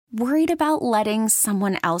Worried about letting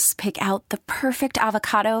someone else pick out the perfect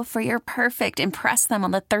avocado for your perfect impress them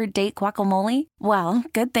on the third date guacamole? Well,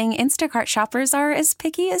 good thing Instacart shoppers are as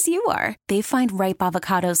picky as you are. They find ripe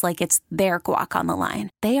avocados like it's their guac on the line.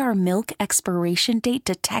 They are milk expiration date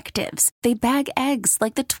detectives. They bag eggs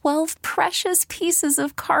like the 12 precious pieces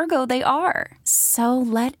of cargo they are. So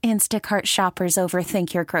let Instacart shoppers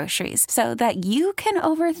overthink your groceries so that you can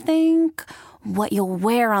overthink what you'll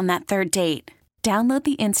wear on that third date. Download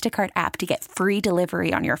the Instacart app to get free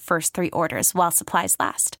delivery on your first 3 orders while supplies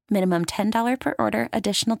last. Minimum $10 per order.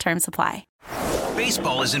 Additional terms apply.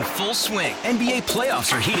 Baseball is in full swing. NBA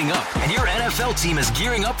playoffs are heating up, and your NFL team is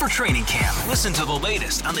gearing up for training camp. Listen to the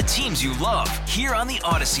latest on the teams you love here on the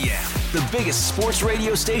Odyssey app. The biggest sports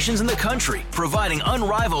radio stations in the country, providing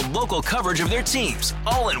unrivaled local coverage of their teams,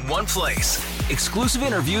 all in one place. Exclusive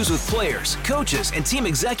interviews with players, coaches, and team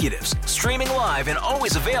executives, streaming live and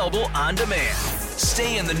always available on demand.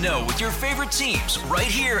 Stay in the know with your favorite teams right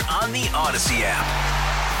here on the Odyssey app.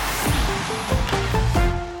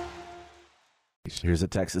 Here's a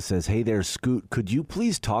text that says, "Hey there, Scoot. Could you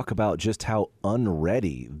please talk about just how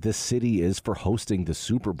unready this city is for hosting the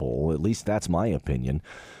Super Bowl? At least that's my opinion.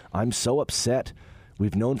 I'm so upset.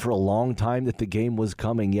 We've known for a long time that the game was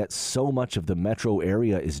coming, yet so much of the metro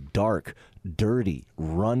area is dark, dirty,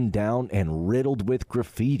 run down, and riddled with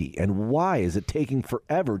graffiti. And why is it taking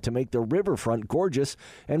forever to make the riverfront gorgeous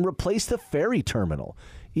and replace the ferry terminal?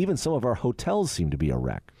 Even some of our hotels seem to be a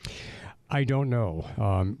wreck." I don't know.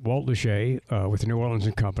 Walt Lachey with the New Orleans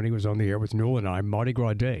and Company was on the air with Newell and I, Mardi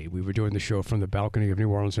Gras Day. We were doing the show from the balcony of New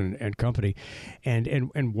Orleans and Company.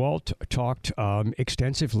 And Walt talked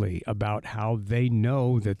extensively about how they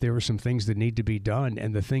know that there are some things that need to be done,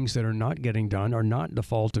 and the things that are not getting done are not the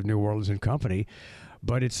fault of New Orleans and Company,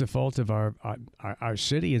 but it's the fault of our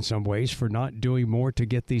city in some ways for not doing more to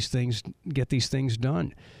get these things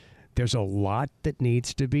done. There's a lot that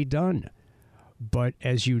needs to be done. But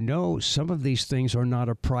as you know, some of these things are not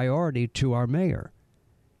a priority to our mayor.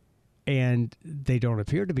 And they don't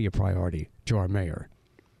appear to be a priority to our mayor.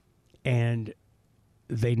 And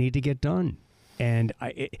they need to get done. And,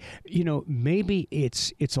 maybe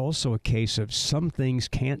it's also a case of some things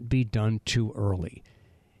can't be done too early.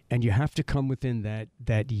 And you have to come within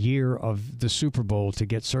that year of the Super Bowl to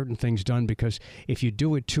get certain things done, because if you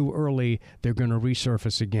do it too early, they're going to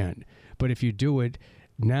resurface again. But if you do it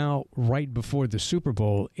now, right before the Super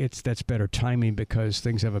Bowl, that's better timing, because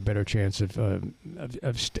things have a better chance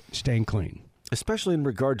of staying clean. Especially in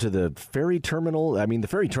regard to the ferry terminal. I mean, the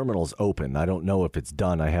ferry terminal is open. I don't know if it's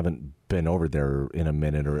done. I haven't been over there in a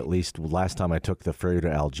minute, or at least last time I took the ferry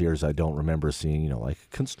to Algiers, I don't remember seeing, like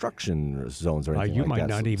construction zones or anything you like that.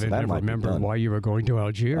 might not even might remember why you were going to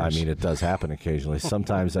Algiers. I mean, it does happen occasionally.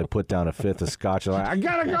 Sometimes I put down a fifth of scotch and I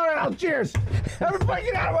gotta go to Algiers. Everybody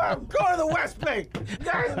get out of go to the West Bank.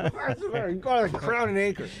 Go to the Crown and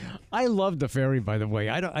Acres. I love the ferry, by the way.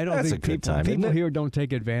 I don't That's think a good time, people here don't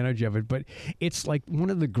take advantage of it, but it's like one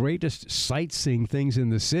of the greatest sightseeing things in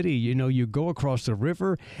the city. You go across the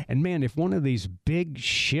river, and man, if one of these big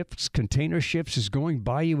ships, container ships, is going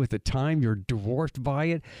by you at the time, you're dwarfed by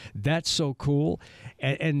it. That's so cool.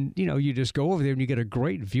 And you just go over there and you get a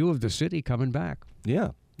great view of the city coming back.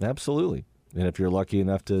 Yeah, absolutely. And if you're lucky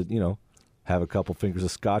enough to, have a couple fingers of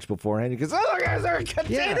scotch beforehand, you can say, "Oh, there's a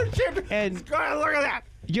container ship. And look at that."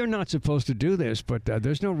 You're not supposed to do this, but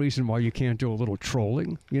there's no reason why you can't do a little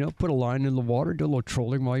trolling. Put a line in the water, do a little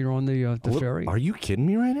trolling while you're on the ferry. Are you kidding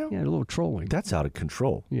me right now? Yeah, a little trolling. That's out of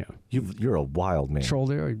control. Yeah. You're a wild man. Troll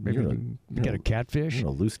there, maybe you get a catfish. You're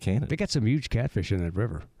a loose cannon. They got some huge catfish in that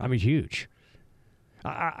river. I mean, huge.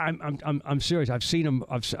 I'm serious. I've seen them.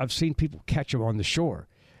 I've seen people catch them on the shore,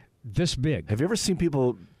 this big. Have you ever seen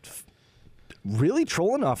people really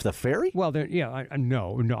trolling off the ferry? Well, no,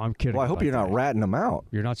 I'm kidding. Well, I hope you're not ratting them out.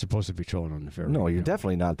 You're not supposed to be trolling on the ferry. No, you're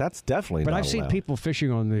definitely not. That's definitely but not I've seen allowed. people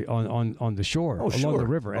fishing on the shore along the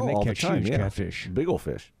river, and they catch huge catfish. Big old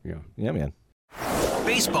fish. Yeah, man.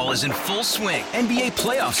 Baseball is in full swing. NBA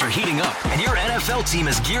playoffs are heating up, and your NFL team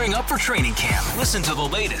is gearing up for training camp. Listen to the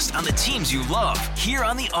latest on the teams you love here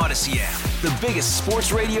on the Odyssey app. The biggest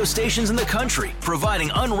sports radio stations in the country,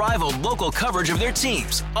 providing unrivaled local coverage of their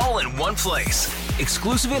teams, all in one place.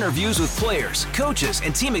 Exclusive interviews with players, coaches,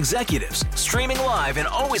 and team executives, streaming live and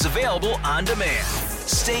always available on demand.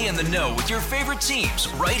 Stay in the know with your favorite teams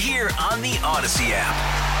right here on the Odyssey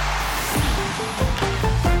app.